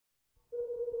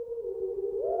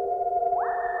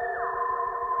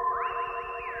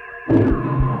Little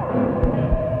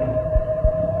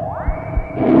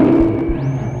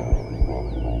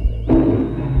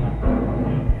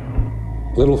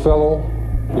fellow,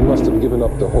 you must have given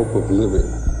up the hope of living.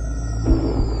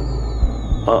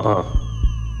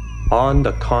 On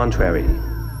the contrary,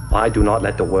 I do not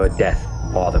let the word death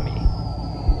bother me.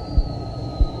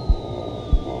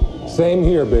 Same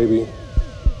here, baby.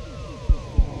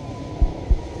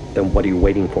 Then what are you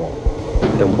waiting for?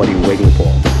 Then what are you waiting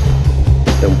for?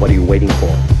 Then what are you waiting for?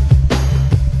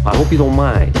 I hope you don't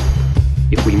mind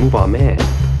if we move our man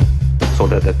so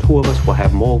that the two of us will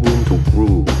have more room to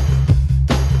groove.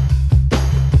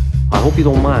 I hope you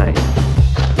don't mind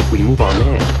if we move our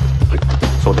man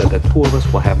so that the two of us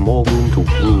will have more room to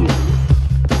groove.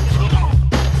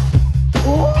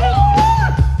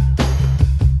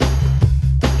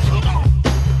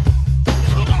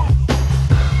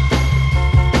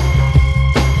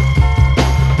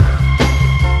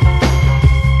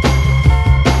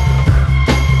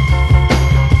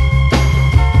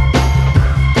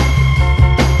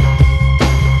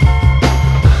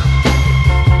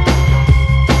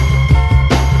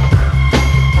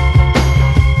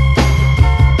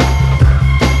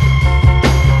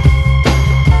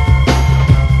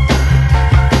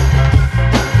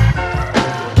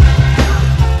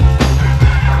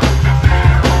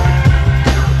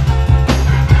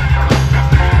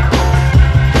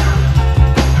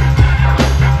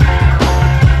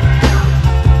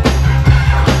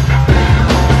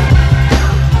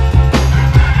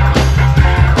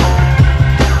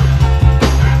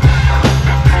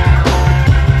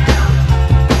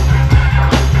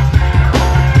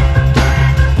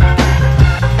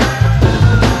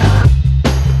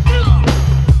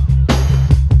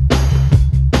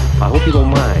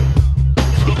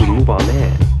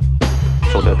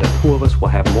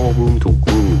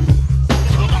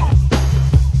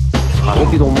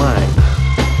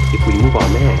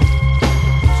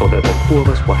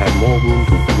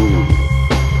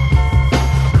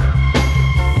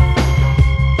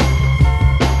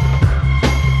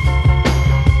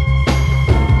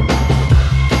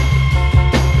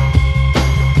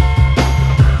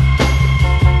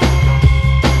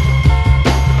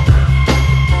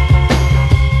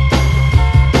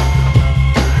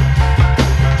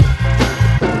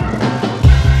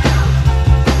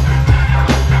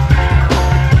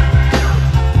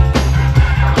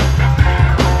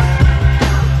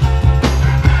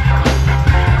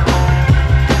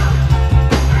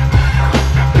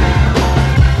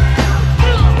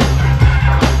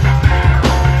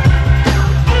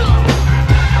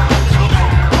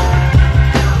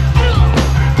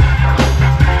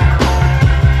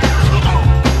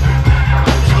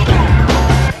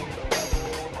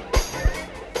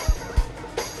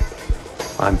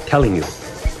 I'm telling you,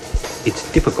 it's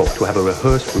difficult to have a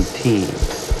rehearsed routine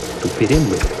to fit in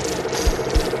with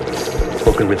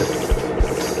spoken rhythm.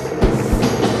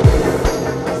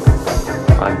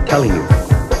 I'm telling you,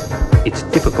 it's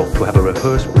difficult to have a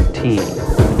rehearsed routine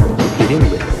to fit in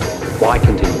with. Why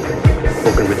continue?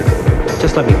 Spoken rhythm.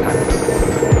 Just let me pass.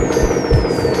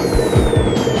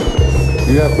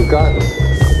 You have forgotten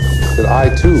that I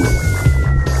too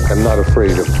am not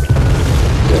afraid of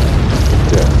death.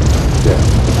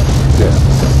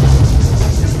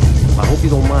 I hope you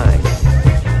don't mind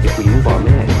if we move our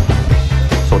man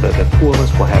so that the two of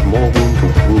us will have more room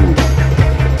to groove.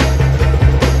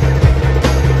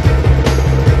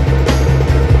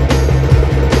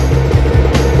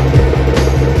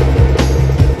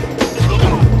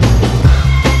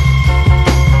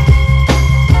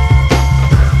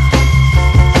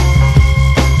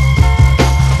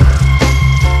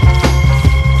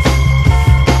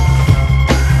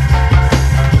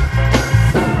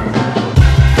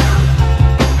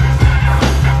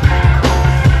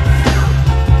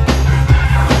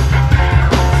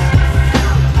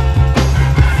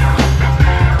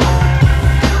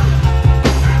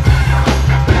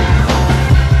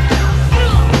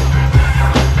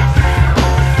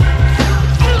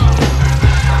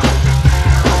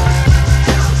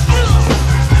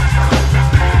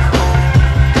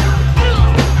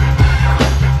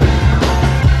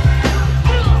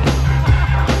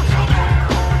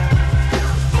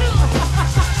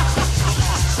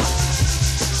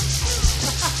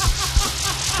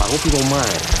 I hope you don't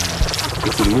mind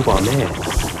if we move our man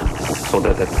so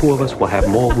that the two of us will have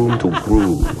more room to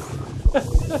groove.